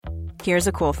Here's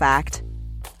a cool fact.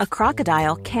 A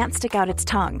crocodile can't stick out its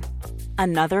tongue.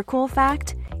 Another cool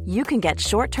fact, you can get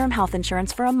short-term health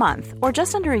insurance for a month or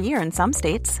just under a year in some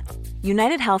states.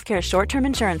 United Healthcare short-term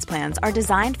insurance plans are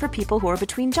designed for people who are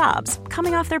between jobs,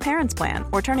 coming off their parents' plan,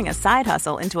 or turning a side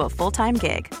hustle into a full-time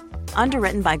gig.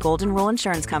 Underwritten by Golden Rule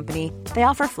Insurance Company, they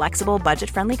offer flexible,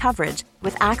 budget-friendly coverage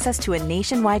with access to a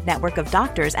nationwide network of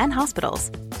doctors and hospitals.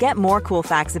 Get more cool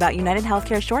facts about United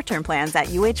Healthcare short-term plans at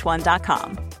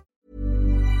uh1.com.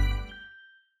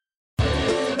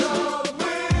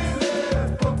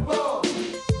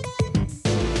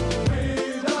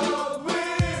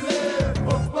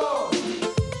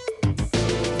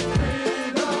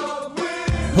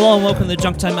 Hello and welcome to the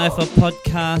Junk Time AFL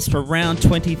podcast for round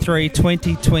 23,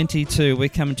 2022. We're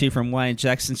coming to you from Wayne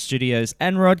Jackson Studios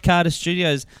and Rod Carter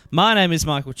Studios. My name is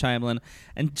Michael Chamberlain,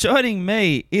 and joining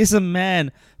me is a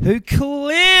man who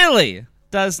clearly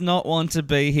does not want to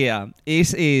be here.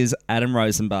 It is Adam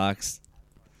Rosenbachs.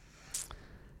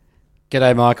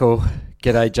 G'day, Michael.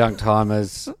 G'day, Junk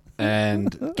Timers.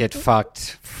 And get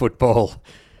fucked, football.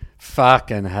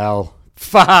 Fucking hell.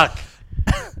 Fuck.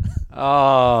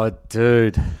 Oh,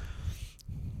 dude.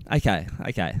 Okay.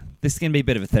 This is going to be a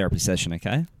bit of a therapy session,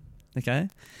 okay?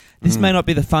 This may not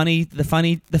be the funny,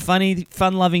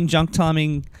 fun-loving junk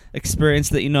timing experience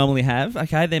that you normally have,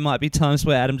 okay? There might be times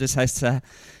where Adam just has to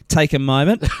take a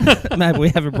moment. Maybe we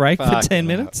have a break for 10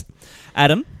 minutes.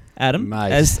 Adam,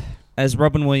 Mate. as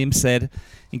Robin Williams said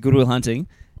in Good Will Hunting,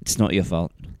 it's not your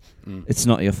fault. It's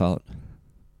not your fault.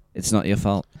 It's not your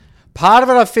fault. Part of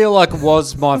it I feel like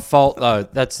was my fault, though.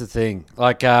 That's the thing.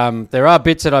 Like, there are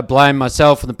bits that I blame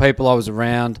myself and the people I was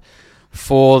around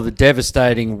for the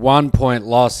devastating 1-point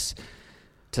loss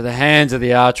to the hands of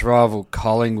the arch-rival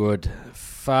Collingwood.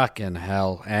 Fucking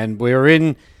hell. And we were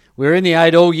in the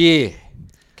 8 all year.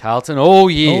 Carlton, all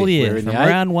year. All year. We're in from the 8.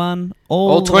 round 1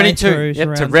 all 22.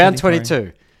 Yep, to round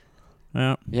 22.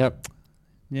 Yeah. Yep.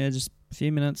 Yeah, just a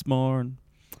few minutes more, and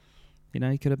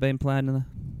you could have been playing on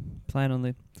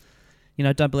the.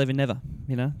 Don't believe in never.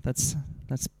 That's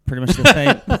pretty much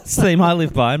the theme I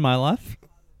live by in my life.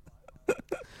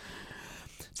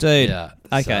 Dude, Yeah,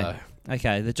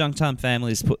 okay. The Junk Time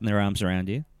family is putting their arms around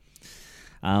you.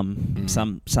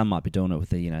 Some might be doing it with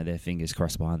their fingers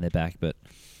crossed behind their back, but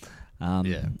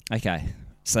yeah. Okay.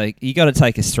 So you got to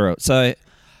take us through it. So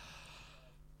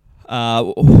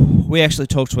we actually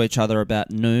talked to each other about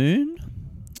noon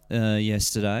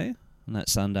yesterday on that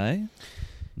Sunday.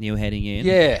 You were heading in.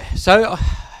 Yeah. So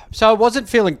I wasn't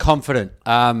feeling confident.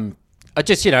 I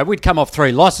just, we'd come off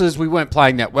 3 losses. We weren't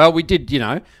playing that well. We did,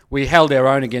 we held our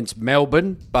own against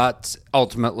Melbourne, but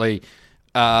ultimately,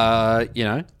 let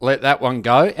that one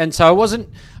go. And so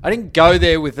I didn't go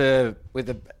there with I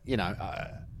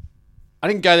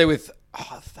didn't go there with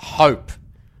hope.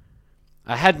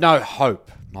 I had no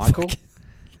hope, Michael,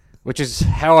 which is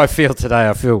how I feel today.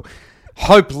 I feel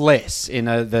hopeless in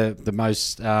the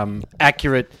most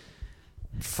accurate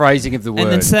phrasing of the word.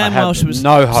 And then Sam Walsh was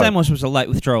no hope. Sam Walsh was a late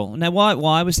withdrawal. Now,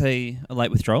 why was he a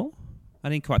late withdrawal? I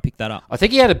didn't quite pick that up. I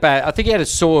think he had a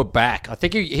sore back. I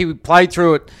think he played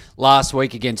through it last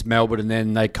week against Melbourne, and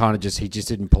then he just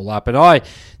didn't pull up. And I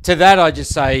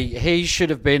just say he should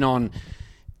have been on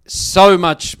so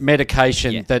much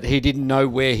medication that he didn't know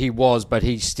where he was, but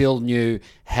he still knew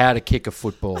how to kick a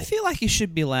football. I feel like you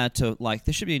should be allowed to,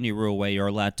 there should be a new rule where you're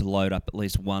allowed to load up at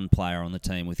least one player on the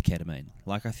team with ketamine.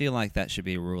 I feel like that should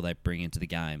be a rule they bring into the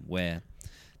game where,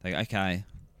 okay,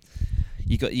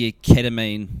 you got your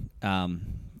ketamine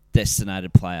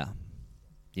destinated player,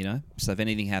 so if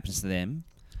anything happens to them,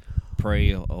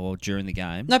 pre or during the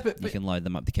game, you can load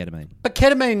them up the ketamine. But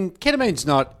ketamine's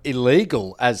not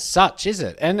illegal as such, is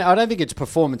it? And I don't think it's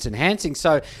performance enhancing,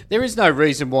 so there is no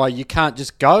reason why you can't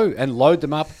just go and load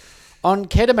them up on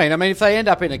ketamine. I mean, if they end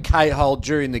up in a K-hole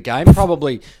during the game,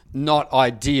 probably not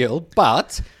ideal,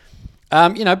 but,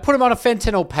 put them on a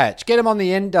fentanyl patch, get them on the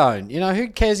endone. Who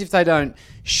cares if they don't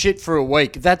shit for a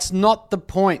week? That's not the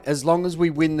point. As long as we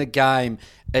win the game,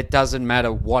 it doesn't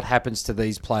matter what happens to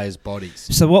these players' bodies.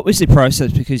 So what was the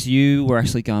process? Because you were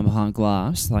actually going behind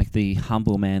glass, like the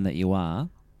humble man that you are.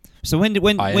 So when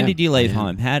did you leave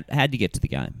home? How'd you get to the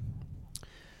game?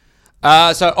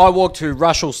 So I walked to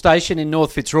Russell Station in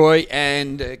North Fitzroy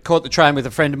and caught the train with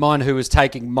a friend of mine who was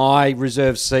taking my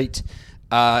reserve seat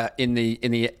in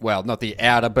the not the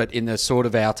outer, but in the sort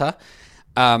of outer.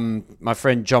 My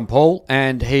friend John Paul,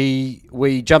 and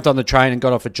we jumped on the train and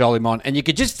got off at Jolimont, and you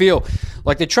could just feel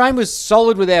like the train was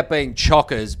solid without being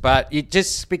chockers, but it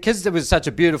just, because it was such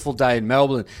a beautiful day in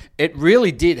Melbourne, it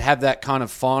really did have that kind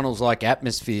of finals-like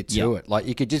atmosphere to it. Like,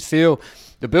 you could just feel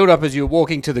the build-up as you were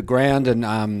walking to the ground,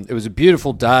 and it was a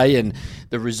beautiful day, and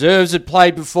the reserves had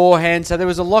played beforehand, so there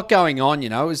was a lot going on, you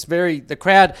know. It was the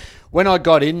crowd, when I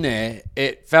got in there,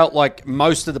 it felt like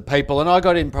most of the people, and I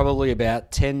got in probably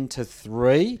about 10 to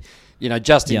 3, you know,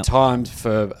 just in time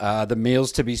for the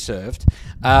meals to be served.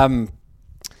 And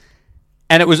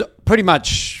it was pretty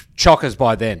much chockers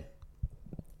by then.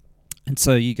 And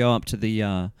so you go up to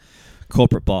the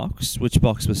corporate box. Which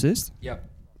box was this? Yep.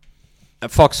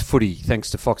 Fox Footy.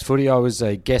 Thanks to Fox Footy, I was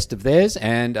a guest of theirs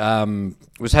and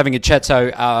was having a chat.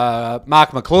 So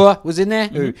Mark McClure was in there,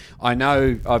 who I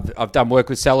know I've done work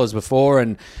with Sellers before,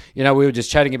 and you know we were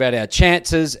just chatting about our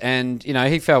chances, and you know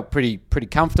he felt pretty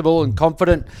comfortable and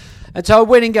confident, and so I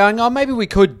went in going, oh, maybe we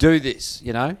could do this,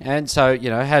 you know, and so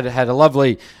you know had a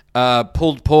lovely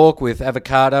pulled pork with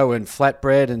avocado and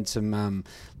flatbread and some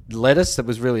lettuce that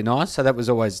was really nice. So that was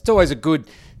it's always a good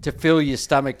to fill your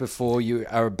stomach before you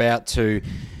are about to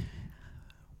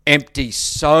empty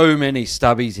so many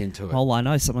stubbies into it. Well, I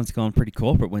know someone's gone pretty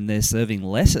corporate when they're serving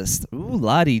lettuce. Ooh,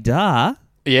 la-di-da.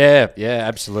 Yeah,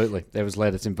 absolutely. There was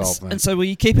lettuce involved, mate. And so were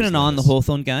you keeping an eye on the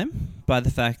Hawthorn game by the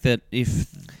fact that if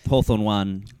Hawthorn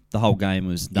won, the whole game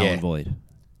was null and void?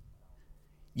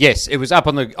 Yes, it was up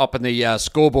on the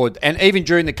scoreboard, and even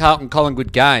during the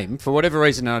Carlton-Collingwood game, for whatever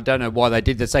reason, and I don't know why they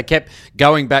did this, they kept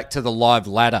going back to the live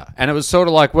ladder, and it was sort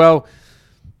of like, well,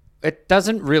 it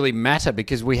doesn't really matter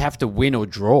because we have to win or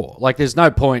draw. Like, there's no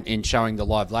point in showing the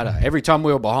live ladder. Every time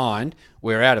we were behind,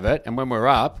 we're out of it, and when we're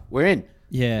up, we're in.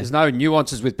 Yeah, there's no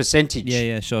nuances with percentage.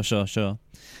 Yeah, sure.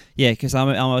 Yeah, because I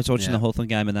was watching the Hawthorn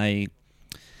game, and they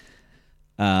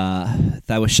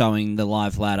were showing the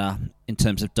live ladder in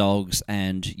terms of dogs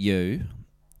and you,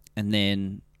 and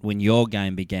then when your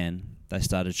game began, they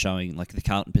started showing like the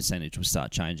Carlton percentage would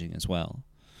start changing as well.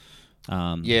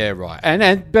 Yeah, right. And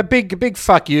a big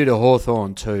fuck you to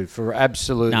Hawthorn too for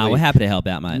absolutely. No, we're happy to help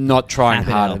out, mate. Not trying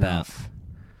hard enough.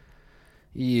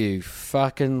 You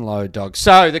fucking low dog.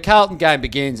 So the Carlton game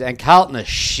begins, and Carlton are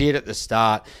shit at the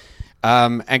start,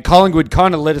 and Collingwood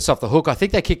kind of let us off the hook. I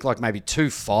think they kicked like maybe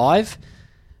 2-5.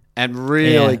 And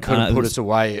really couldn't put us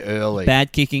away early.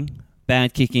 Bad kicking,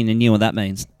 and you know what that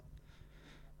means.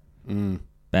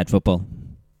 Bad football.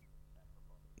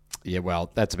 Yeah,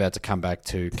 well, that's about to come back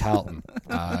to Carlton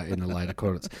in the later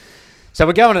quarters. So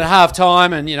we're going at half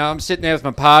time, and, you know, I'm sitting there with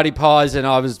my party pies, and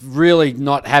I was really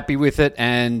not happy with it,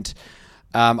 and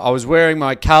I was wearing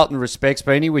my Carlton Respects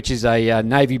beanie, which is a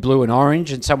navy blue and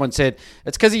orange, and someone said,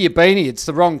 it's because of your beanie, it's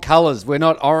the wrong colours, we're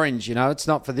not orange, you know, it's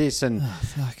not for this, and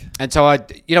and so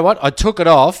you know what, I took it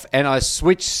off, and I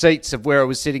switched seats of where I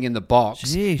was sitting in the box,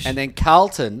 Jeez. And then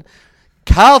Carlton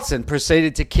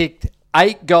proceeded to kick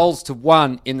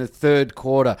 8-1 in the third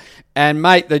quarter, and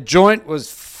mate, the joint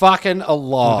was fucking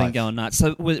alive. I've been going nuts.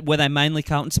 So were they mainly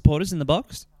Carlton supporters in the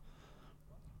box?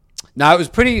 No, it was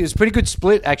pretty good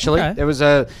split, actually. Okay. There was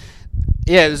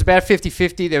it was about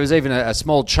 50-50. There was even a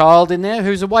small child in there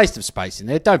who's a waste of space in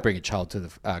there. Don't bring a child to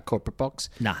the corporate box.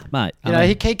 Nah, mate. You know,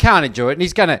 he can't enjoy it, and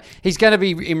he's gonna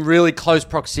be in really close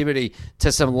proximity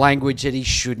to some language that he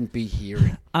shouldn't be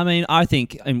hearing. I mean, I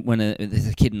think when there's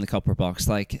a kid in the corporate box,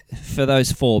 like, for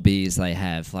those 4 beers they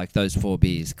have, like, those 4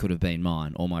 beers could have been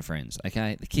mine or my friends,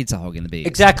 okay? The kids are hogging the beers.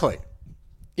 Exactly.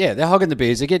 Yeah, they're hogging the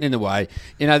beers. They're getting in the way.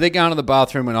 You know, they're going to the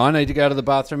bathroom when I need to go to the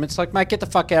bathroom. It's like, mate, get the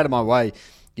fuck out of my way,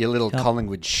 you little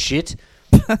Collingwood shit.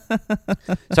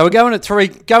 So we're going at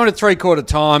three-quarter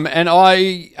time, and I,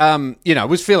 you know,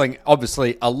 was feeling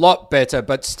obviously a lot better,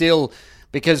 but still,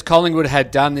 because Collingwood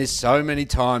had done this so many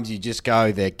times, you just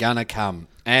go, they're gonna come.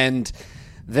 And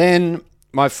then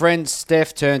my friend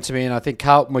Steph turned to me, and I think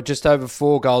Carlton were just over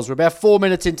 4 goals. We're about 4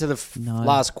 minutes into the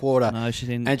last quarter. No, she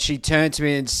didn't. And she turned to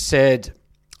me and said,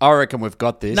 I reckon we've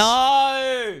got this.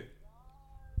 No!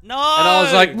 And I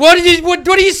was like, what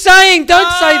are you saying?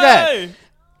 Don't say that.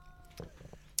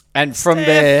 And from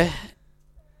there,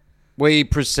 we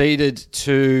proceeded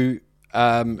to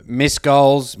miss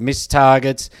goals, miss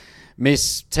targets,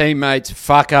 miss teammates,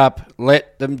 fuck up,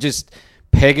 let them just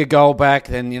peg a goal back.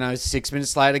 Then, you know, 6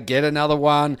 minutes later, get another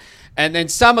one. And then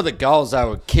some of the goals they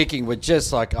were kicking were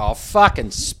just like, oh,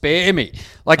 fucking spare me.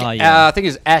 Like, I think it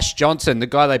was Ash Johnson, the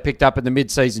guy they picked up in the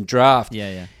mid-season draft.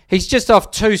 Yeah. He's just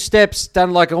off 2 steps,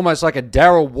 done like almost like a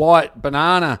Darryl White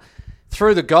banana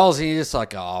through the goals, and you're just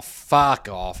like, oh, fuck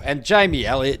off. And Jamie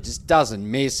Elliott just doesn't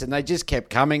miss, and they just kept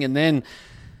coming, and then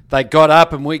they got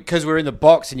up, and because we're in the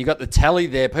box and you got the tally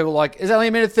there, people were like, there's only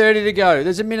a minute 30 to go.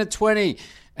 There's a minute 20.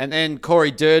 And then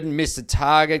Corey Durden missed a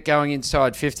target going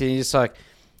inside 50, and you're just like,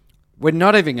 we're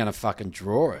not even going to fucking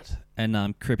draw it.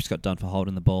 And Cripps got done for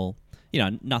holding the ball. You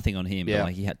know, nothing on him, but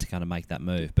like he had to kind of make that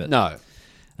move. But no.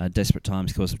 Desperate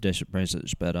times cause of desperate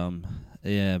measures. But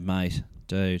Yeah, mate,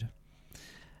 dude.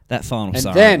 That final And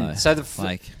siren, then, though, so the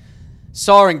like,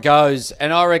 siren goes,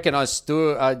 and I reckon I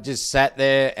just sat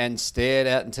there and stared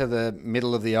out into the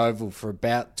middle of the oval for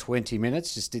about 20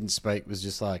 minutes, just didn't speak, was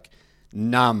just like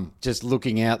numb, just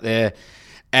looking out there.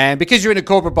 And because you're in a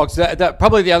corporate box, that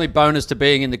probably the only bonus to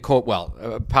being in the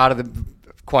part of the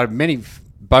quite many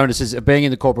bonuses of being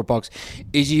in the corporate box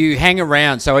is you hang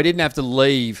around. So I didn't have to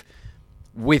leave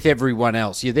with everyone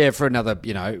else. You're there for another,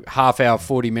 half hour,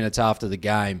 40 minutes after the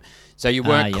game. So you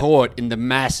weren't caught in the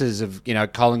masses of,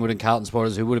 Collingwood and Carlton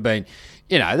supporters who would have been,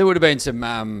 there would have been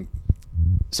some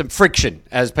friction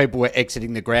as people were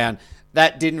exiting the ground.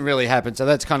 That didn't really happen. So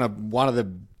that's kind of one of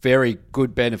the very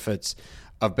good benefits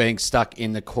of being stuck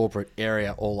in the corporate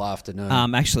area all afternoon.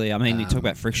 Actually, you talk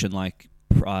about friction, like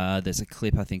there's a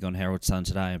clip, I think, on Herald Sun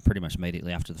today, and pretty much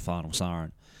immediately after the final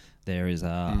siren, there is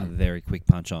a very quick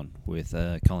punch-on with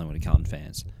Collingwood and Carlton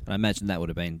fans. And I imagine that would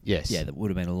have been... Yes. Yeah, that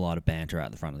would have been a lot of banter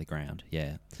out the front of the ground.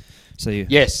 Yeah. So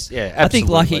yes, yeah, absolutely. I think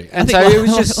lucky... And so it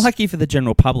was just lucky for the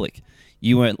general public,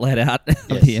 you weren't let out of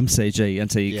the MCG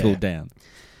until you cooled down.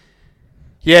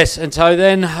 Yes, and so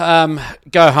then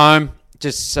go home,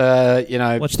 just, watch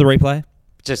the replay?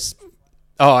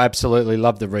 Absolutely.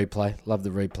 Love the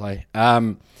replay.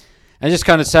 And just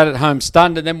kind of sat at home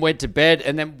stunned, and then went to bed,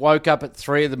 and then woke up at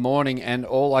 3 a.m, and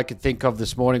all I could think of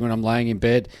this morning when I'm laying in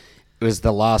bed was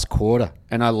the last quarter.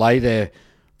 And I lay there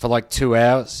for like 2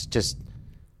 hours just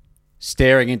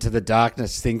staring into the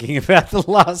darkness thinking about the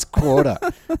last quarter.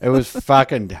 It was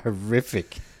fucking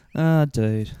horrific.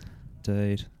 Dude.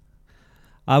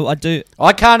 I do.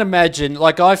 I can't imagine,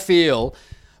 I feel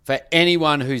for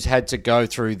anyone who's had to go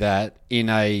through that in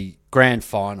a grand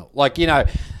final.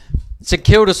 St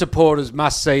Kilda supporters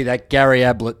must see that Gary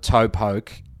Ablett toe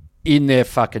poke in their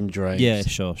fucking dreams. Yeah,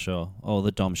 sure. Oh,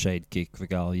 the Dom Sheed kick for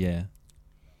goal, yeah.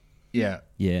 Yeah.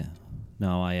 Yeah.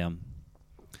 No,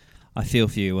 I feel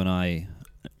for you, and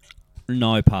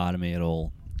no part of me at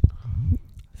all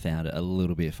found it a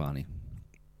little bit funny.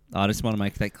 I just want to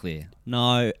make that clear.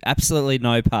 No, absolutely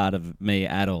no part of me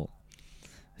at all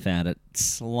found it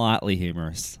slightly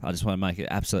humorous. I just want to make it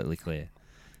absolutely clear.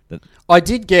 I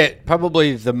did get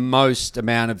probably the most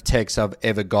amount of texts I've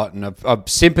ever gotten of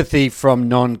sympathy from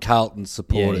non-Carlton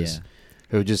supporters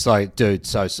who were just like, dude,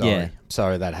 so sorry. Yeah.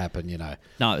 Sorry that happened,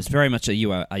 No, it was very much a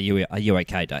you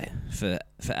okay day for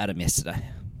Adam yesterday.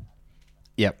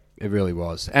 Yep, it really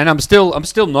was. And I'm still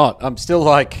not. I'm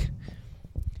still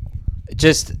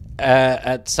just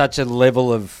at such a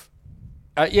level of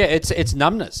it's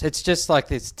numbness. It's just like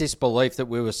this disbelief that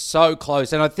we were so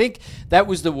close. And I think that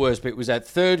was the worst bit, was that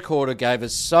third quarter gave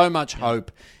us so much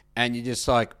hope, and you're just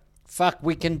like, fuck,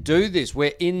 we can do this.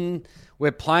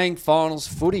 We're playing finals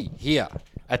footy here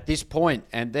at this point.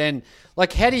 And then,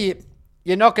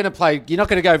 you're not going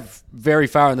to go very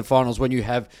far in the finals when you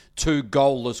have 2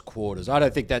 goalless quarters. I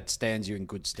don't think that stands you in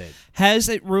good stead. Has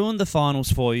it ruined the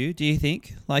finals for you, do you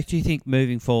think? Do you think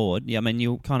moving forward,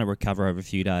 you'll kind of recover over a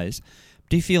few days.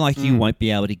 Do you feel like you won't be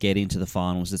able to get into the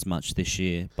finals as much this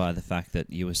year by the fact that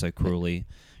you were so cruelly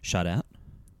shut out?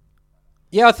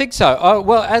 Yeah, I think so.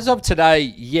 Well, as of today,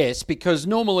 yes, because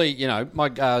normally,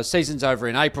 my season's over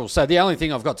in April, so the only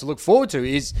thing I've got to look forward to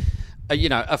is,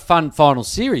 a fun final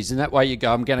series, and that way you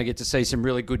go, I'm going to get to see some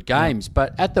really good games.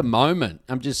 But at the moment,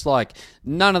 I'm just like,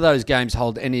 none of those games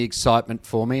hold any excitement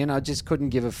for me, and I just couldn't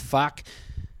give a fuck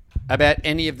about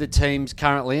any of the teams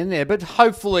currently in there. But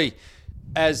hopefully,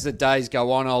 as the days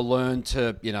go on, I'll learn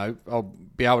to, I'll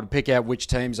be able to pick out which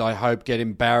teams I hope get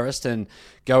embarrassed and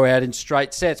go out in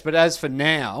straight sets. But as for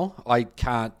now, I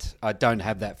don't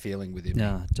have that feeling with him.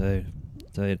 No,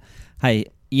 dude. Hey,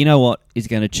 you know what is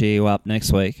going to cheer you up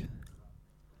next week?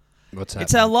 What's happening?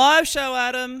 It's our live show,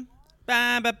 Adam.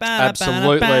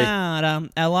 Absolutely.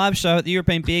 Our live show at the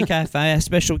European Beer Cafe. Our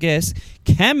special guest,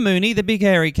 Cam Mooney, the big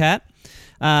hairy cat.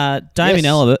 Damien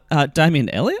Elliott?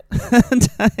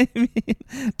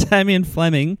 Damien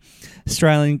Fleming,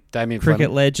 Australian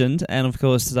cricket legend, and of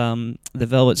course the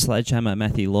Velvet Sledgehammer,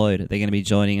 Matthew Lloyd. They're going to be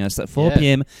joining us at 4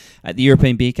 p.m. at the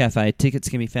European Beer Cafe. Tickets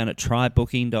can be found at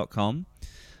trybooking.com.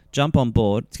 Jump on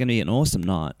board. It's going to be an awesome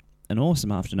night, an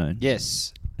awesome afternoon.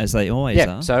 Yes. As they always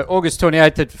are. So August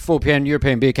 28th at 4 p.m,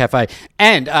 European Beer Cafe.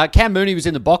 And Cam Mooney was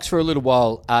in the box for a little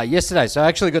while yesterday, so I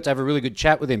actually got to have a really good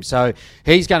chat with him. So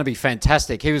he's going to be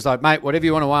fantastic. He was like, mate, whatever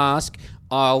you want to ask,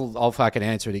 I'll fucking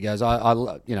answer it. He goes, I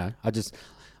just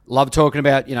love talking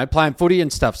about, playing footy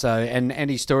and stuff. So, and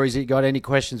any stories that you got, any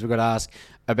questions we've got to ask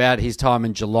about his time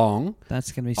in Geelong.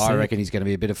 That's going to be sick. I reckon he's going to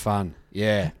be a bit of fun.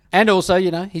 Yeah. And also,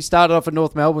 he started off at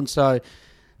North Melbourne, so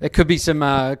there could be some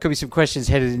questions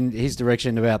headed in his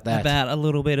direction about that. About a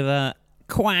little bit of a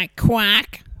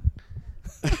quack.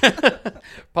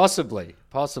 Possibly.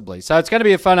 So it's going to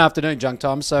be a fun afternoon, Junk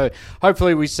Time. So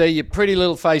hopefully we see your pretty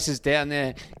little faces down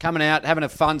there coming out, having a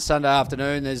fun Sunday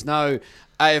afternoon. There's no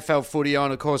AFL footy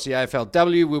on. Of course, the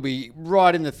AFLW will be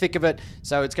right in the thick of it.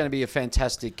 So it's going to be a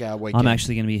fantastic weekend. I'm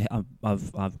actually going to be.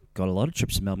 I've got a lot of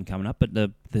trips to Melbourne coming up, but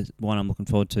the one I'm looking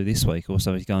forward to this week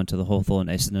also is going to the Hawthorn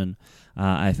Essendon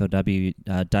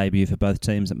AFLW debut for both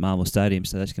teams at Marvel Stadium.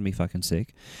 So that's going to be fucking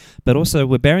sick. But also,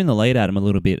 we're bearing the lead, Adam, a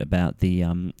little bit about the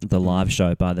live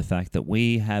show by the fact that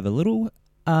we have a little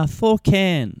 4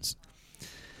 cans.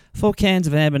 4 cans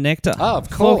of amber nectar. Oh, of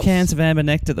course. 4 cans of amber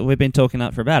nectar that we've been talking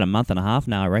up for about a month and a half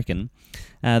now, I reckon.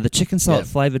 The chicken salt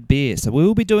flavoured beer. So we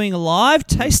will be doing a live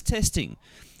taste testing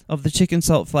of the chicken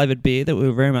salt flavoured beer that we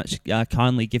were very much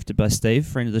kindly gifted by Steve,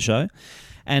 friend of the show.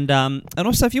 And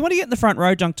also, if you want to get in the front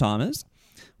row, Junk Timers,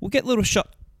 we'll get little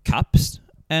shot cups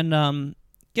and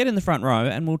get in the front row,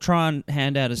 and we'll try and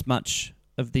hand out as much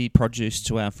of the produce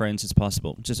to our friends as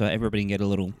possible, just so everybody can get a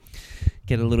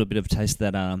little bit of taste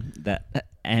of that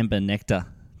amber nectar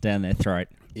down their throat.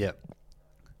 Yep.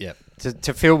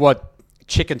 To feel what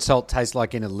chicken salt tastes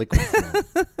like in a liquid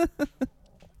form.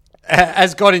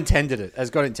 As God intended it.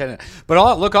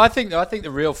 But I think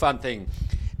the real fun thing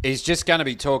is just going to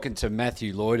be talking to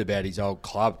Matthew Lloyd about his old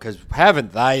club, because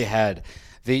haven't they had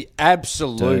the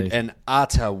absolute and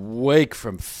utter week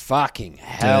from fucking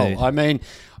hell? Dude. I mean,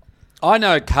 I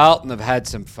know Carlton have had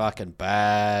some fucking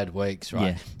bad weeks,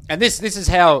 right? Yeah. And this is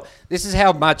how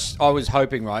much I was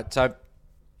hoping, right? So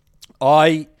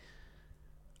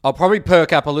I'll probably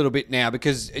perk up a little bit now,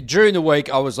 because during the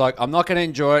week I was like, I'm not going to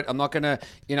enjoy it. I'm not going to,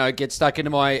 get stuck into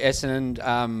my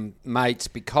Essendon mates,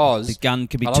 because The gun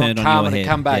could be I don't turned want on Carmen your to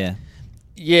head. come back. Yeah.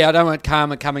 Yeah, I don't want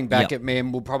Karma coming back Yep. at me,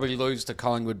 and we'll probably lose to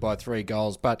Collingwood by 3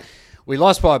 goals. But we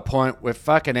lost by a point. We're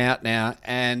fucking out now.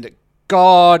 And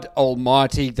God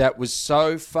almighty, that was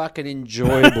so fucking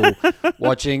enjoyable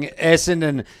watching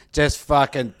Essendon just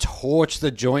fucking torch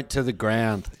the joint to the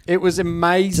ground. It was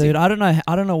amazing. Dude, I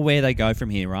don't know where they go from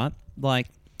here, right? Like,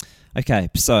 okay,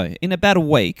 so in about a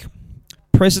week,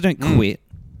 president quit,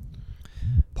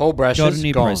 Paul Brasher's got a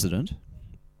new gone. president.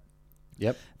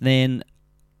 Yep. Then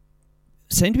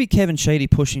seemed to be Kevin Sheedy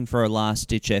pushing for a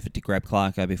last-ditch effort to grab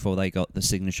Clarko before they got the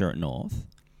signature at North.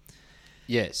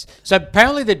 Yes. So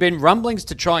apparently there'd been rumblings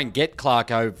to try and get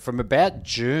Clarko from about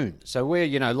June. So we're,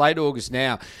 late August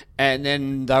now. And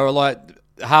then they were like,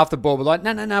 half the board were like,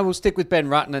 no, we'll stick with Ben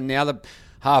Rutten. And the other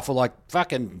half were like,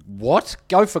 fucking what?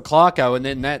 Go for Clarko. And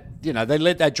then that, they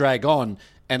let that drag on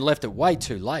and left it way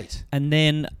too late. And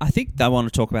then I think they want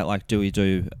to talk about, like, do we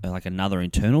do another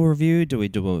internal review? Do we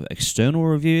do an external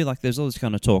review? Like, there's all this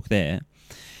kind of talk there.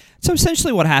 So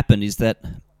essentially what happened is that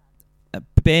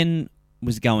Ben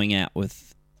was going out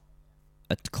with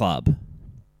a club.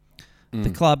 The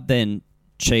club then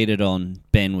cheated on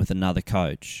Ben with another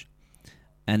coach.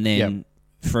 And then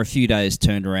for a few days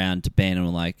turned around to Ben and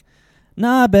were like,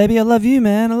 nah, baby, I love you,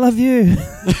 man. I love you.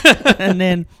 And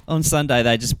then on Sunday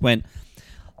they just went...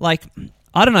 Like,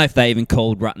 I don't know if they even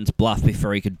called Rutten's bluff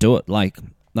before he could do it. Like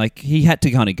he had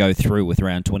to kind of go through with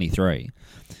round 23.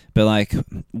 But, like,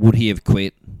 would he have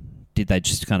quit? Did they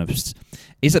just kind of...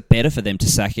 Is it better for them to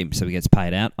sack him so he gets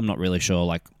paid out? I'm not really sure,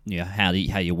 like, how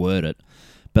you word it.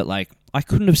 But, like, I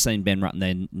couldn't have seen Ben Rutten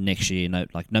there next year,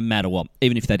 no matter what,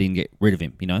 even if they didn't get rid of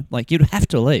him, Like, you'd have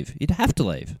to leave.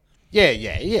 Yeah.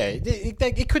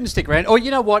 It couldn't stick around. Or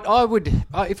you know what? I would,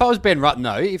 if I was Ben Rutten,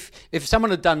 though, if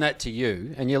someone had done that to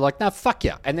you and you're like, no, fuck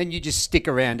you, and then you just stick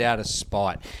around out of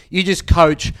spite. You just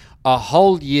coach a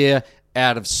whole year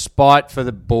out of spite for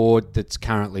the board that's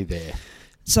currently there.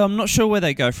 So I'm not sure where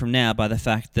they go from now by the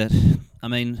fact that, I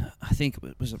think,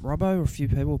 was it Robbo or a few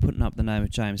people putting up the name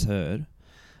of James Hird?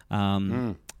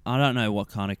 I don't know what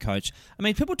kind of coach.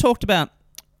 People talked about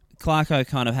Clarko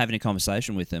kind of having a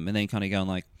conversation with them and then kind of going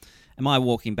like, am I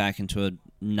walking back into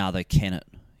another Kennett?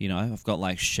 I've got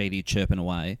like Sheedy chirping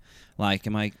away. Like,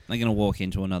 am I going to walk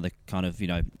into another kind of,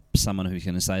 someone who's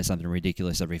going to say something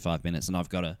ridiculous every 5 minutes and I've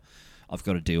got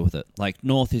to deal with it. Like,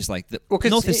 North is like,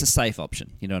 North is a safe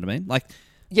option. You know what I mean? Like,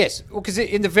 yes, because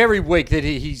in the very week that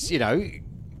he's,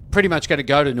 pretty much going to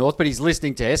go to North, but he's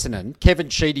listening to Essendon, Kevin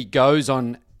Sheedy goes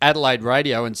on Adelaide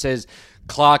radio and says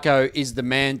Clarko is the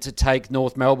man to take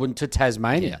North Melbourne to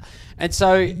Tasmania. Yeah. And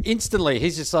so instantly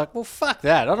he's just like, well, fuck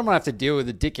that. I don't want to have to deal with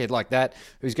a dickhead like that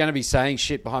who's going to be saying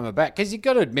shit behind my back. Because you've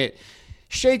got to admit,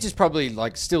 Sheeds is probably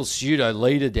like still pseudo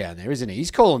leader down there, isn't he?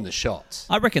 He's calling the shots.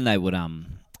 I reckon they would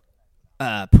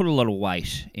put a lot of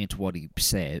weight into what he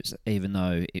says, even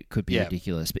though it could be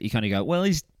ridiculous. But you kind of go, well,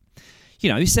 he's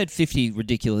said 50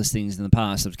 ridiculous things in the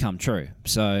past that have come true.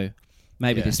 So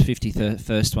maybe this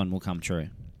 51st one will come true.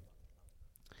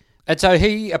 And so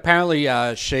he apparently,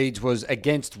 Sheeds was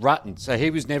against Rutten. So he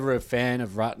was never a fan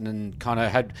of Rutten and kind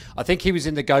of had, I think he was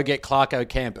in the Go Get Clarko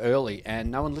camp early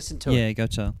and no one listened to him. Yeah,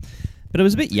 gotcha. But it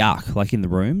was a bit yuck, like in the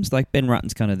rooms. Like Ben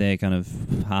Rutten's kind of there, kind of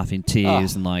half in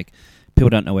tears, and like people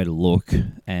don't know where to look,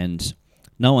 and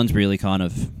no one's really kind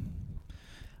of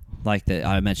like that.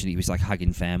 I imagine he was like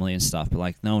hugging family and stuff, but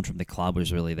like no one from the club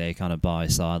was really there, kind of by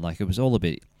his side. Like it was all a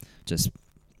bit just,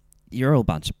 you're all a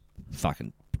bunch of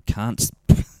fucking cunts.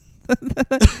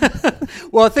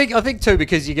 Well, I think too,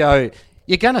 because you go,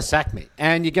 you're gonna sack me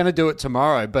and you're gonna do it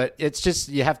tomorrow, but it's just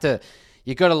you got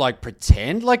to like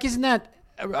pretend. Like, isn't that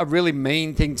a really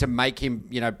mean thing to make him,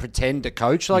 pretend to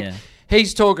coach? Like,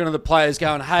 he's talking to the players,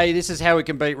 going, "Hey, this is how we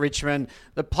can beat Richmond."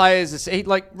 The players,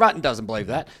 Rutten doesn't believe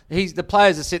that. The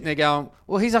players are sitting there going,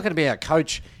 "Well, he's not going to be our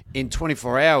coach in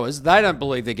 24 hours." They don't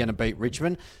believe they're going to beat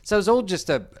Richmond. So it's all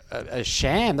just a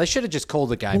sham. They should have just called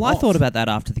the game Well, off. I thought about that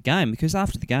after the game, because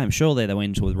after the game, surely they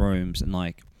went into the rooms and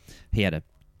like he had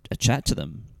a chat to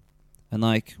them, and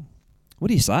like, what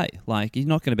do you say? Like, he's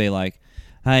not going to be like,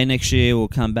 "Hey, next year we'll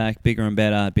come back bigger and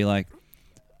better." It'd be like,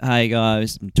 "Hey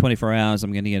guys, in 24 hours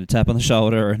I'm going to get a tap on the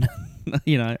shoulder," and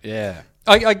Yeah.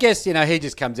 I guess, he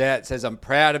just comes out and says, "I'm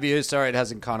proud of you. Sorry it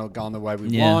hasn't kind of gone the way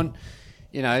we want.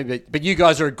 But you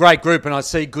guys are a great group and I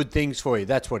see good things for you."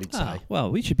 That's what he'd say.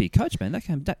 Well, we should be coached, man.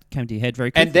 That came to your head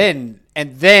very quickly.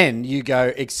 And then you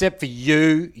go, except for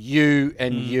you,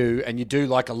 and you, and you do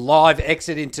like a live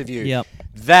exit interview. Yep.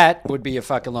 That would be a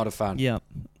fucking lot of fun. Yep.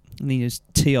 And you just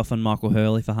tee off on Michael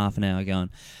Hurley for half an hour going,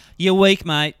 "You're weak,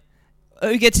 mate.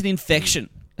 Who gets an infection?"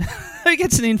 Who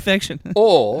gets an infection?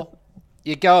 Or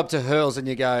you go up to Hurls and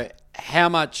you go, "How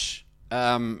much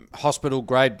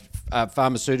hospital-grade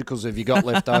pharmaceuticals have you got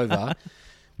left over?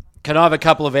 Can I have a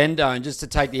couple of endone just to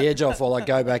take the edge off while I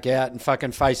go back out and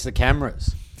fucking face the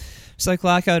cameras?" So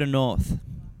Clarko to North,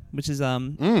 which is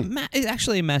is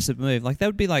actually a massive move. Like, that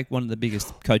would be like one of the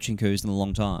biggest coaching coups in a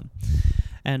long time.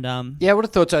 And yeah, I would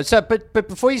have thought so. So, but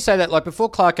before you say that, like before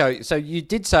Clarko, so you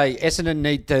did say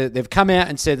Essendon they've come out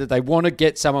and said that they want to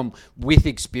get someone with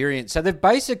experience. So they've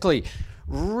basically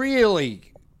really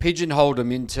pigeonholed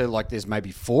them into like there's maybe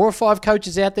 4 or 5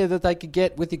 coaches out there that they could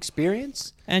get with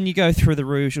experience. And you go through the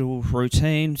usual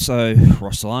routine. So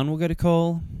Ross Lyon will get a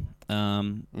call. I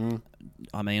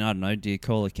mean, I don't know. Do you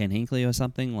call a Ken Hinkley or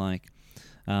something? Like,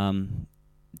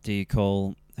 do you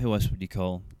call... Who else would you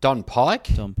call? Don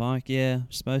Pike? Don Pike, yeah, I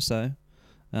suppose so.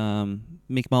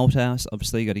 Mick Malthouse,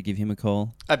 obviously you got to give him a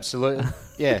call. Absolutely.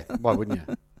 Yeah, why wouldn't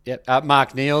you? Yep.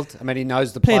 Mark Neild, I mean, he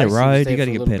knows the Peter place. Road, you got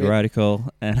to give Peter Road a call.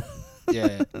 And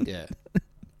yeah.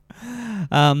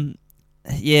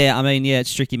 Yeah, I mean,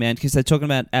 it's tricky, man, because they're talking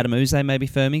about Adam Uze maybe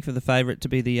firming for the favourite to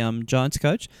be the Giants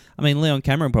coach. I mean, Leon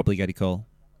Cameron probably get a call.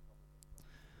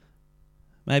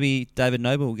 Maybe David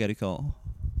Noble will get a call.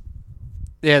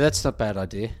 Yeah, that's not a bad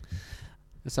idea.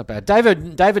 That's not bad.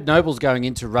 David Noble's going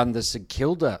in to run the St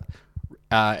Kilda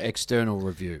external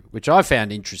review, which I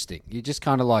found interesting. You just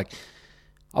kind of like,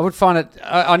 I would find it.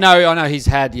 I know he's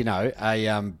had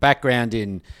a background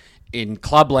in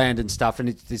clubland and stuff, and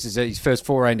this is his first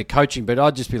foray into coaching. But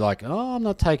I'd just be like, oh, I'm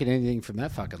not taking anything from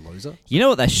that fucking loser. You know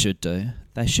what they should do?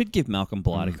 They should give Malcolm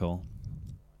Blight a call.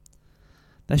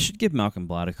 They should give Malcolm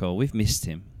Blight a call. We've missed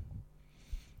him.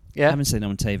 Yeah, I haven't seen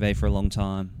him on TV for a long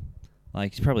time.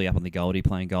 Like, he's probably up on the Goldie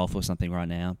playing golf or something right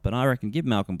now. But I reckon give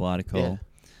Malcolm Blight a call. Yeah.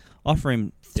 Offer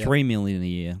him $3 million a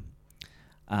year.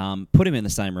 Put him in the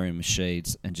same room as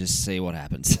Sheeds and just see what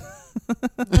happens.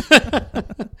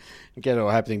 Get it all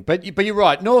happening. But you're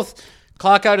right.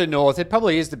 Clarko to North, it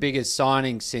probably is the biggest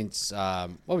signing since,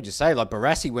 what would you say? Like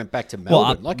Barassi went back to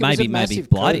Melbourne. Maybe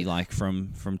Blighty, like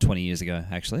from 20 years ago,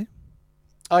 actually.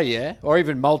 Oh, yeah. Or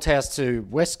even Malthouse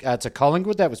to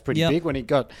Collingwood. That was pretty big when he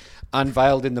got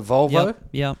unveiled in the Volvo.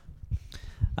 Yep.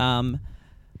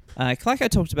 Clarko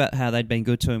talked about how they'd been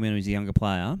good to him when he was a younger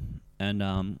player. And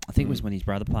I think it was when his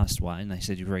brother passed away, and they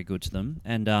said he was very good to them.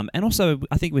 And also,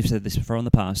 I think we've said this before in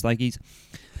the past, like he's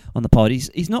on the pod,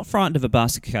 he's not frightened of a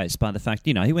basket case by the fact,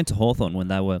 he went to Hawthorn when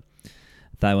they were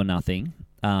nothing.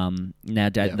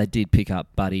 They did pick up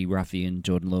Buddy, Ruffy and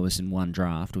Jordan Lewis in one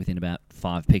draft within about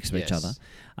 5 picks of each other.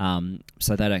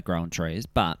 So they don't grow on trees.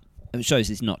 But it shows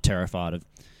he's not terrified of,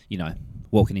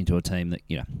 walking into a team that,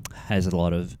 has a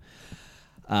lot of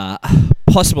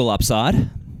possible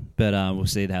upside. But we'll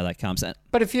see how that comes.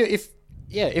 But if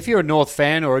you're a North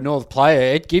fan or a North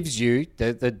player, it gives you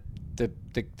the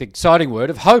exciting word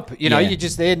of hope. You're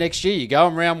just there next year. You go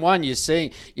on round one, you're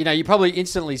seeing, you probably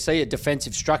instantly see a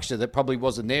defensive structure that probably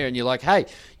wasn't there, and you're like, hey,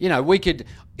 we could,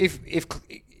 if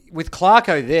with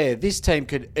Clarko there, this team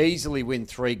could easily win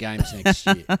 3 games next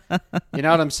year. You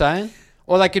know what I'm saying?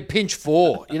 Or they could pinch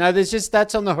 4. There's just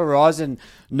that's on the horizon.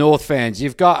 North fans,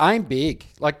 you've got aim big.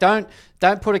 Like don't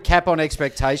put a cap on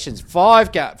expectations.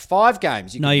 5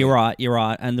 games. No, you're right. You're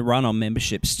right. And the run on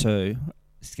memberships too.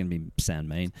 It's going to sound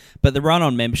mean, but the run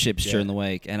on memberships during the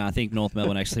week, and I think North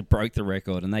Melbourne actually broke the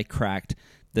record, and they cracked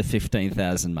the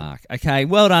 15,000 mark. Okay,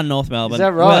 well done, North Melbourne. Is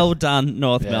that right? Well done,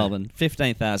 North Melbourne.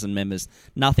 15,000 members.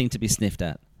 Nothing to be sniffed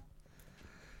at.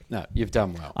 No, you've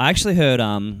done well. I actually heard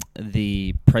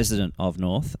the president of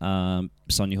North,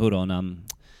 Sonia Hood, on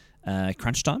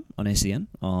Crunch Time on SEN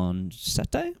on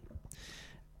Saturday.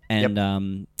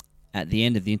 And at the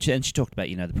end of the interview, and she talked about,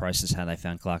 the process, how they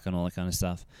found Clark and all that kind of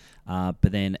stuff.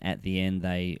 But then at the end,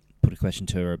 they put a question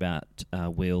to her about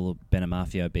will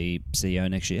Benamafio be CEO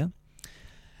next year?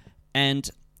 And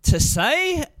to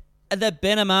say that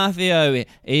Benamafio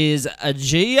is a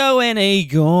GONE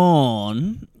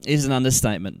gone is an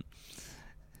understatement.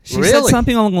 She said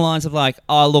something along the lines of like,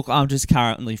 oh, look, I'm just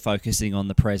currently focusing on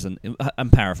the present. I'm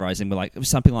paraphrasing, but like, it was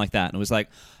something like that. And it was like,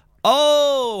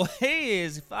 oh, he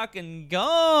is fucking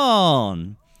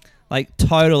gone. Like,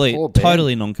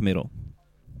 totally non-committal.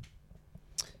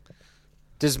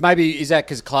 Is that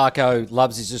because Clarko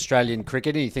loves his Australian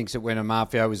cricket and he thinks that when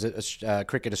Amafio was at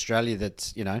Cricket Australia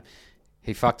that,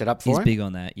 he fucked it up for him? He's big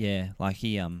on that, yeah. Like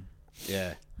he,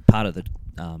 part of the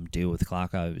deal with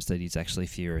Clarko is that he's actually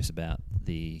furious about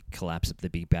the collapse of the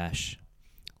Big Bash.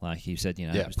 Like he said,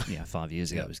 it was, 5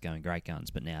 years ago it was going great guns,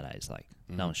 but nowadays, like,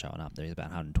 no one's showing up. There's about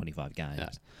 125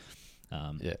 games.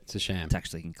 It's a shame. It's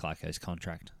actually in Clarko's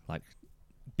contract. Like,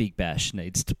 Big Bash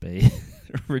needs to be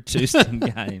reduced in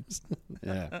games.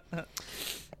 Yeah.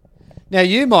 Now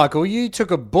you, Michael, you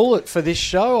took a bullet for this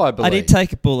show, I believe. I did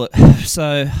take a bullet.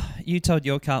 So you told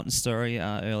your Carlton story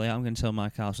earlier. I'm going to tell my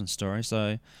Carlton story.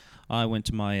 So I went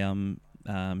to my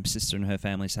sister and her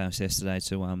family's house yesterday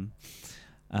to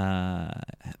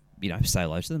say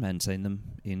hello to them. I hadn't seen them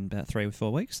in about 3 or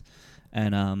 4 weeks,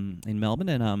 and in Melbourne,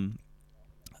 and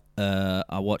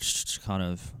I watched kind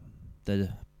of the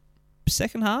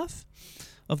second half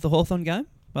of the Hawthorn game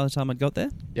by the time I got there.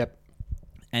 Yep.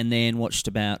 And then watched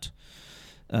about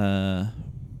a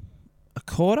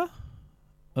quarter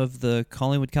of the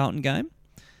Collingwood-Carlton game,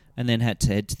 and then had to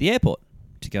head to the airport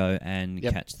to go and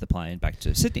catch the plane back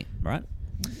to Sydney, right?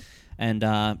 And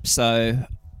so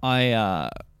I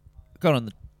got on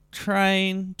the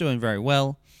train, doing very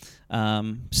well.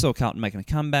 Saw Carlton making a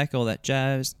comeback, all that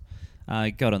jazz.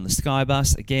 Got on the Sky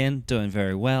Bus again, doing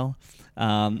very well.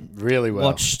 Really well.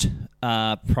 Watched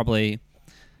probably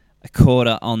a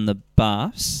quarter on the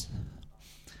bus,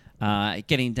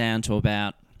 getting down to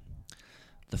about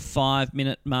the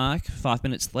 5-minute mark, 5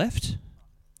 minutes left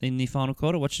in the final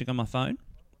quarter, watching it on my phone.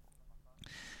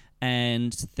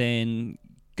 And then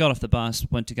got off the bus,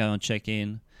 went to go and check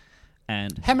in.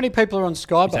 And how many people are on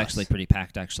Sky Bus? It's actually pretty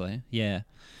packed, actually. Yeah.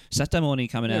 Saturday morning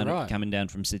coming down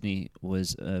from Sydney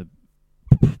was a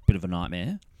bit of a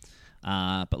nightmare.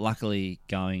 But luckily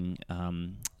flying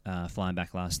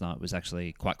back last night was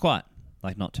actually quite quiet.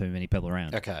 Like, not too many people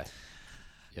around. Okay.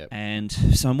 Yep. And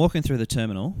so I'm walking through the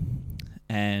terminal,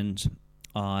 and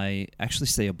I actually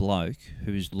see a bloke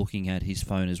who's looking at his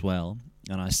phone as well,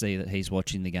 and I see that he's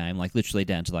watching the game, like, literally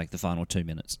down to, like, the final 2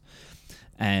 minutes.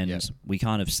 And we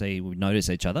notice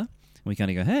each other, and we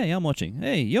kind of go, hey, I'm watching.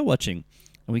 Hey, you're watching.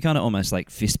 And we kind of almost, like,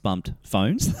 fist-bumped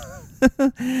phones.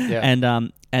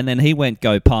 And then he went,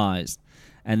 go Pies.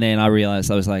 And then I realised,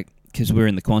 I was like, because we're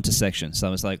in the Qantas section, so I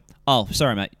was like, oh,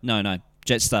 sorry, mate. No,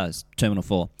 Jetstar's Terminal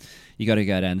 4. You got to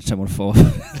go down to Terminal 4.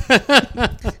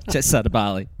 Jetstar to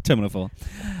Bali, Terminal 4.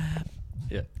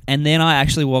 Yeah. And then I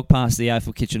actually walked past the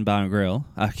AFL Kitchen Bar and Grill.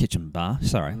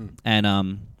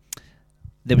 And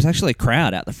there was actually a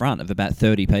crowd out the front of about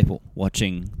 30 people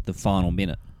watching the final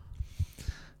minute.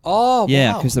 Oh,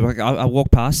 yeah, wow. because I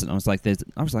walked past it and I was like,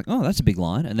 oh, that's a big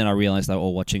line. And then I realised they were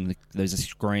all watching, there's a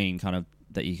screen kind of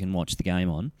that you can watch the game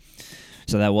on.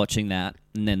 So they were watching that,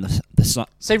 and then the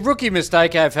See, rookie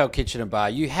mistake, AFL Kitchen and Bar.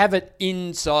 You have it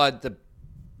inside the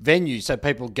venue so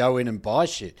people go in and buy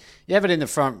shit. You have it in the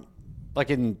front, like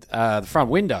in the front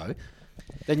window,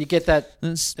 then you get that,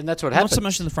 and that's what happens. Not so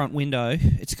much in the front window.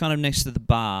 It's kind of next to the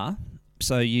bar.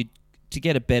 So to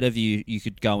get a better view, you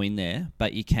could go in there,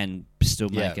 but you can still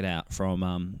make it out from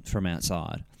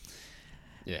outside.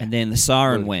 Yeah. And then the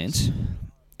siren went,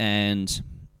 and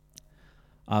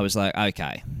I was like,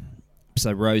 okay,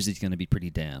 so Rosie's going to be pretty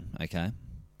down, okay?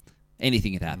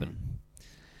 Anything could happen.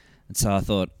 And so I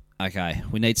thought, okay,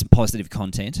 we need some positive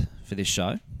content for this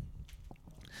show.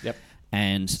 Yep.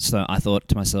 And so I thought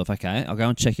to myself, okay, I'll go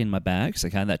and check in my bags.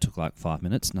 Okay, that took like 5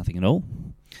 minutes, nothing at all.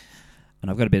 And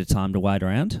I've got a bit of time to wait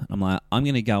around. I'm like, I'm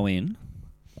going to go in,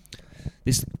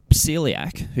 this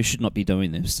celiac who should not be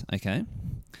doing this, okay?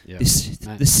 Yeah.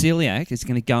 The celiac is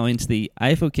going to go into the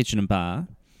AFL Kitchen and Bar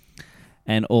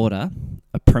and order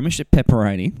a premiership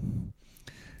pepperoni.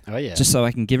 Oh, yeah. Just so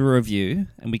I can give a review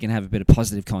and we can have a bit of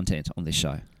positive content on this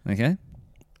show, okay?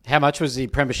 How much was the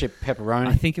premiership pepperoni?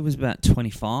 I think it was about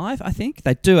 25. I think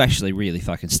they do actually really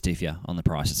fucking stiff you on the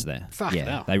prices there. Fuck yeah,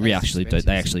 hell, they that's actually do. expensive.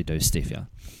 They actually do stiff you.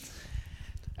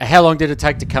 How long did it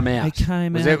take to come out? It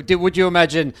came Was out- would you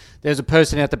imagine there's a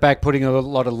person out the back putting a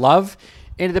lot of love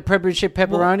into the premiership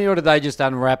pepperoni, or did they just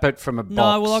unwrap it from a box?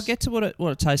 No, well, I'll get to what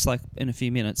it tastes like in a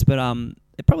few minutes, but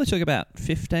it probably took about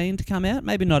 15 to come out,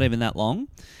 maybe not even that long.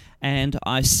 And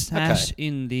I sat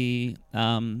in the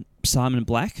Simon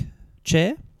Black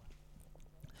chair.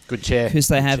 Good chair. Because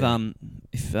they have,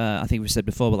 I think we said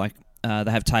before, but like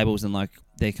they have tables and like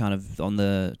they're kind of on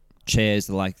the chairs,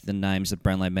 like the names of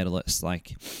Brownlow medalists,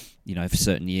 like, you know, for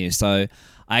certain years. So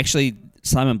I actually,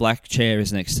 Simon Black chair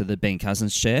is next to the Ben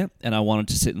Cousins chair, and I wanted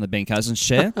to sit in the Ben Cousins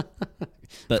chair,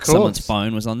 but someone's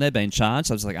phone was on there being charged.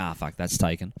 So I was like, fuck, that's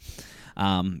taken.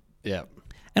 Yeah.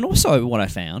 And also what I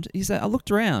found is that I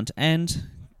looked around and,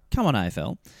 come on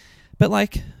AFL, but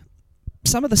like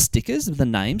some of the stickers of the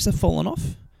names have fallen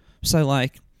off. So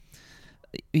like,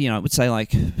 you know, I would say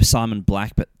like Simon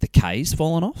Black, but the K's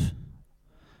fallen off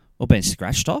or been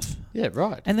scratched off. Yeah,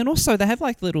 right. And then also they have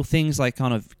like little things like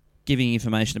kind of giving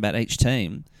information about each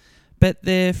team, but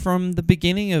they're from the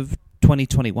beginning of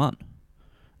 2021. I'm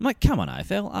like, come on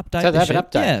AFL, update So they this have an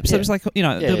shit. update. Yeah, so Yeah. it was like, you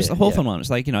know, Yeah, there was the Hawthorn one. It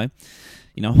was like, you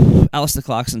know, Alistair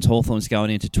Clarkson's Hawthorn's going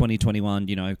into 2021,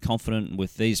 you know, confident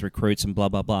with these recruits and blah,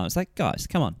 blah, blah. It's like, guys,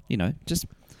 come on, you know, just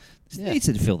needs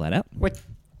to fill that out. We're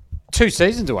 2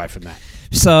 seasons away from that.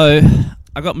 So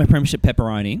I got my premiership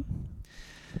pepperoni.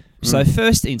 So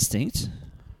first instinct,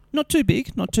 not too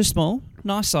big, not too small,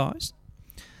 nice size.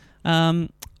 I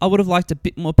would have liked a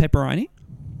bit more pepperoni.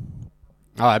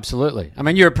 Oh, absolutely. I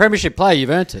mean, you're a premiership player. You've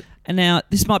earned it. And now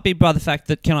this might be by the fact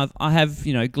that I have,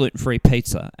 you know, gluten-free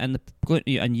pizza, and the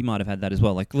gluten, and you might have had that as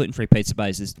well. Like gluten-free pizza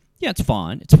base is, it's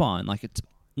fine. Like it's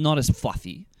not as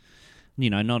fluffy, you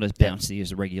know, not as bouncy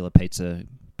as a regular pizza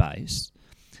base.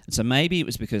 And so maybe it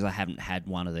was because I haven't had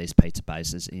one of these pizza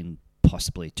bases in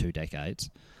possibly 2 decades.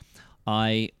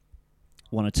 I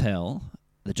want to tell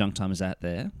the junk timers out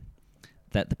there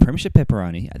that the premiership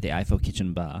pepperoni at the AFL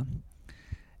Kitchen Bar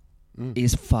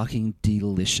is fucking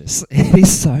delicious. It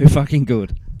is so fucking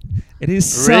good. It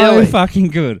is so fucking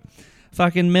good.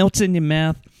 Fucking melts in your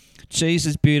mouth. Cheese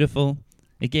is beautiful.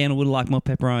 Again, I would like more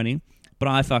pepperoni, but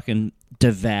I fucking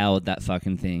devoured that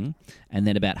fucking thing. And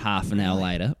then about half an hour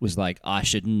later was like, I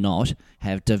should not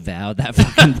have devoured that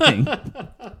fucking thing.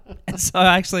 And so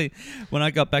actually, when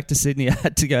I got back to Sydney, I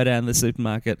had to go down to the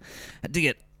supermarket. I had to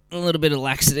get a little bit of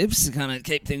laxatives to kind of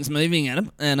keep things moving at them.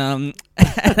 And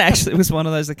it actually was one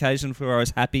of those occasions where I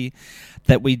was happy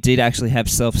that we did actually have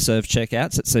self-serve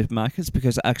checkouts at supermarkets,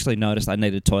 because I actually noticed I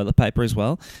needed toilet paper as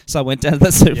well. So I went down to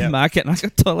the supermarket and I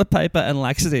got toilet paper and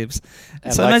laxatives.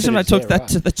 And so imagine I took that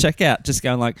to the checkout, just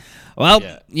going like, well,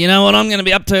 you know what I'm going to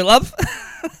be up to, love?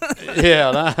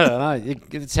 I know.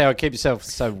 It's how I keep yourself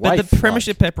so waif. But the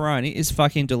premiership pepperoni is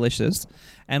fucking delicious.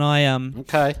 And I imagine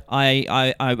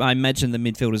the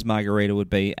midfielder's margarita would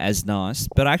be as nice.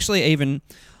 But I actually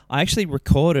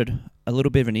recorded a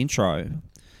little bit of an intro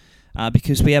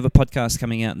because we have a podcast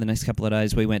coming out in the next couple of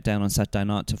days. We went down on Saturday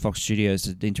night to Fox Studios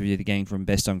to interview the gang from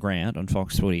Best on Ground on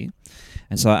Fox Footy.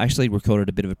 And so I actually recorded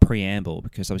a bit of a preamble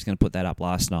because I was going to put that up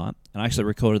last night. And I actually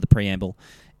recorded the preamble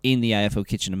in the AFL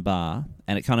Kitchen and Bar,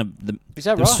 and it kind of there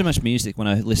was too much music when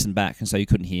I listened back, and so you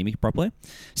couldn't hear me properly.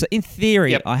 So in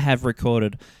theory, I have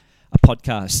recorded a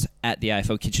podcast at the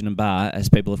AFL Kitchen and Bar, as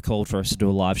people have called for us to do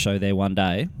a live show there one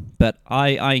day. But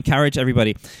I encourage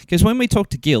everybody, because when we talked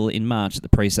to Gil in March at the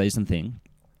pre-season thing,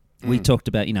 we talked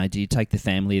about, you know, do you take the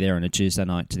family there on a Tuesday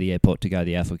night to the airport to go to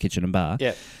the AFL Kitchen and Bar?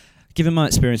 Yeah. Given my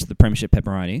experience with the Premiership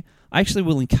Pepperoni, I actually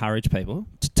will encourage people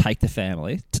to take the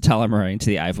family to Tullamarine to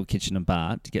the AFL Kitchen and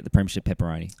Bar to get the Premiership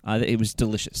Pepperoni. It was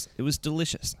delicious. It was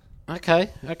delicious. Okay.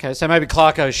 So maybe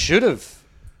Clarko should have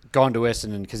gone to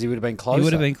Essendon because he would have been closer. He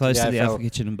would have been close to the AFL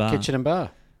Kitchen and Bar. Kitchen and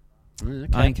Bar. Okay.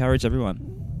 I encourage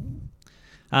everyone.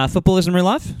 Football is in real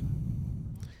life?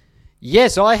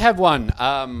 Yes, I have one,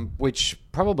 which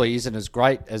probably isn't as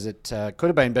great as it could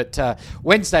have been. But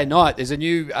Wednesday night, there's a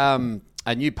new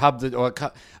pub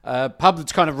pub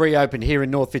that's kind of reopened here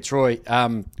in North Fitzroy,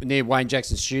 near Wayne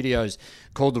Jackson Studios,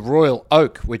 called the Royal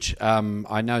Oak, which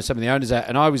I know some of the owners at,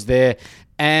 and I was there.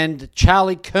 And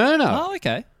Charlie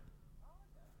Curnow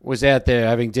was out there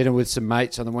having dinner with some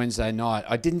mates on the Wednesday night.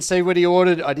 I didn't see what he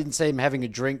ordered. I didn't see him having a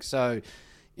drink, so,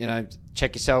 you know,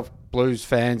 check yourself. Blues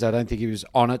fans. I don't think he was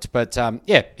on it. But,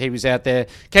 he was out there,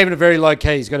 keeping it very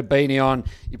low-key. He's got a beanie on.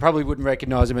 You probably wouldn't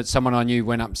recognise him, but someone I knew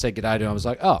went up and said good day to him. I was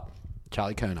like, oh,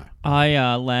 Charlie Curnow.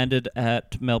 I landed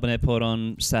at Melbourne Airport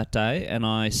on Saturday and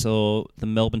I saw the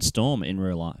Melbourne Storm in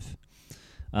real life.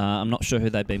 I'm not sure who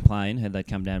they'd been playing, who they'd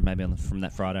come down maybe from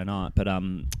that Friday night, but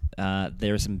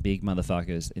there are some big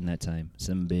motherfuckers in that team.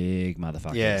 Some big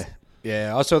motherfuckers.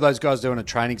 Yeah, I saw those guys doing a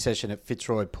training session at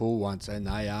Fitzroy Pool once, and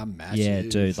they are massive. Yeah,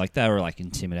 dude, they were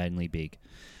intimidatingly big.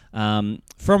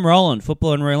 From Roland,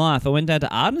 football in real life, I went down to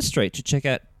Arden Street to check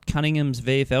out Cunningham's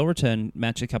VFL return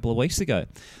match a couple of weeks ago.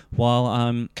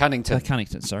 While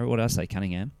Cunnington, sorry, what did I say?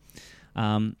 Cunningham.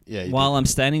 While I'm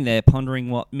standing there pondering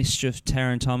what mischief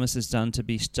Taron Thomas has done to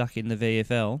be stuck in the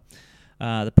VFL,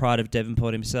 the pride of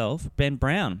Devonport himself, Ben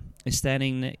Brown, is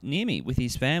standing near me with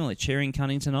his family, cheering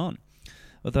Cunnington on.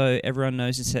 Although everyone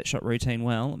knows his set shot routine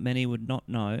well, many would not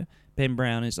know Ben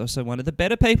Brown is also one of the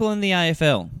better people in the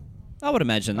AFL. I would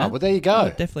imagine that. Oh, well, there you go. I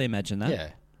would definitely imagine that. Yeah.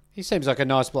 He seems like a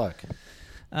nice bloke.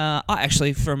 I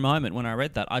actually, for a moment when I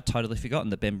read that, I'd totally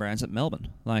forgotten that Ben Brown's at Melbourne.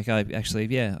 I actually,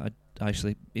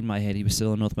 in my head, he was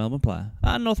still a North Melbourne player.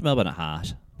 North Melbourne at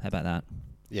heart. How about that?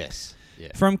 Yes. Yeah.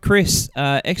 From Chris,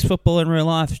 ex-football in real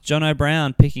life, John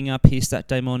O'Brien picking up his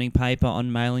Saturday morning paper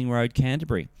on Mailing Road,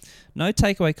 Canterbury. No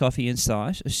takeaway coffee in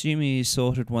sight. Assuming he's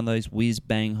sorted one of those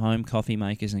whiz-bang home coffee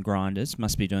makers and grinders.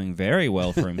 Must be doing very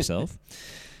well for himself.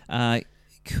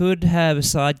 Could have a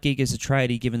side gig as a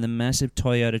tradie given the massive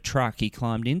Toyota truck he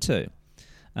climbed into.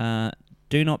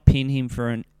 Do not pin him for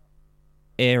an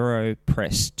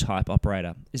AeroPress type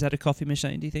operator. Is that a coffee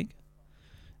machine, do you think?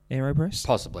 AeroPress?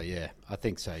 Possibly, yeah. I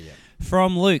think so, yeah.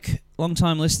 From Luke,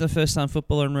 long-time listener, first-time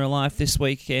footballer in real life. This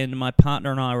weekend, my partner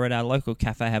and I were at our local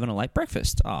cafe having a late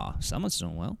breakfast. Someone's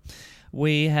doing well.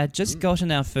 We had just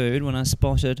gotten our food when I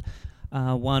spotted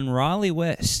one Riley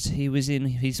West. He was in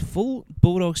his full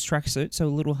Bulldogs tracksuit, so a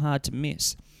little hard to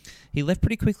miss. He left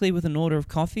pretty quickly with an order of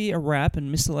coffee, a wrap,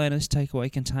 and miscellaneous takeaway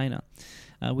container.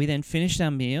 We then finished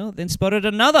our meal, then spotted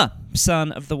another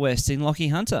son of the West in Lockie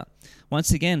Hunter.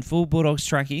 Once again, full Bulldogs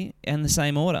trackie and the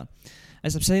same order.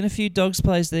 As I've seen a few Dogs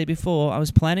players there before, I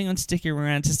was planning on sticking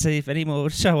around to see if any more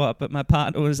would show up, but my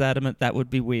partner was adamant that would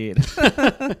be weird.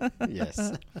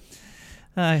 Yes.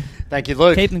 Thank you,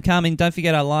 Luke. Keep them coming. Don't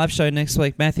forget our live show next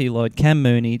week. Matthew Lloyd, Cam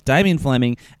Mooney, Damien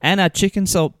Fleming, and our chicken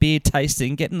salt beer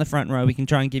tasting. Get in the front row. We can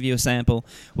try and give you a sample.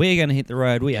 We're going to hit the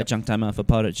road. We are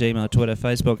JunkTimeAlphaPod at Gmail, Twitter,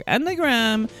 Facebook, and the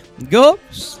gram.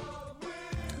 Gooks.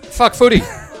 Fuck footy.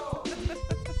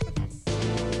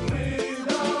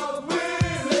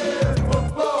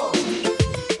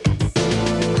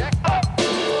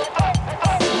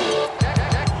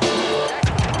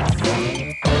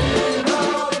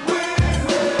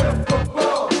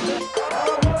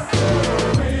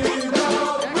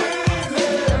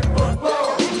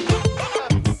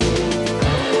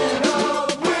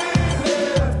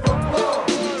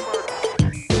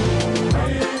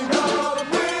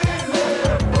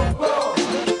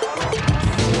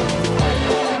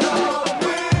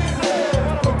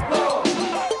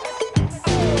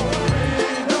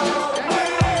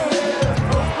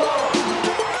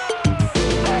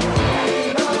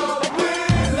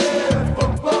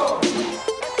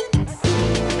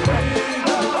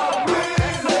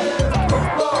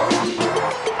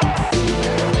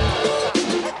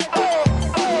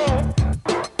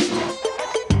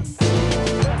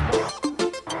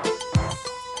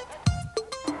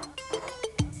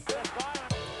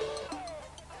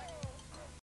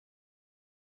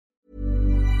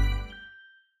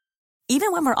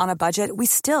 Even when we're on a budget, we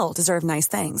still deserve nice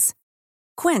things.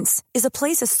 Quince is a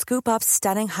place to scoop up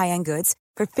stunning high-end goods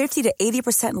for 50 to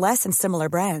 80% less than similar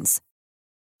brands.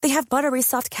 They have buttery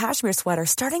soft cashmere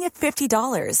sweaters starting at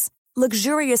 $50,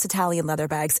 luxurious Italian leather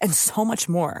bags, and so much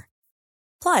more.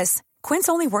 Plus, Quince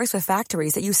only works with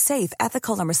factories that use safe,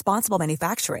 ethical, and responsible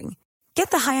manufacturing.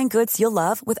 Get the high-end goods you'll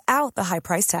love without the high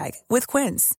price tag with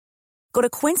Quince. Go to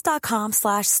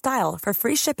quince.com/style for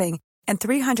free shipping and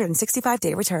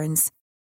 365-day returns.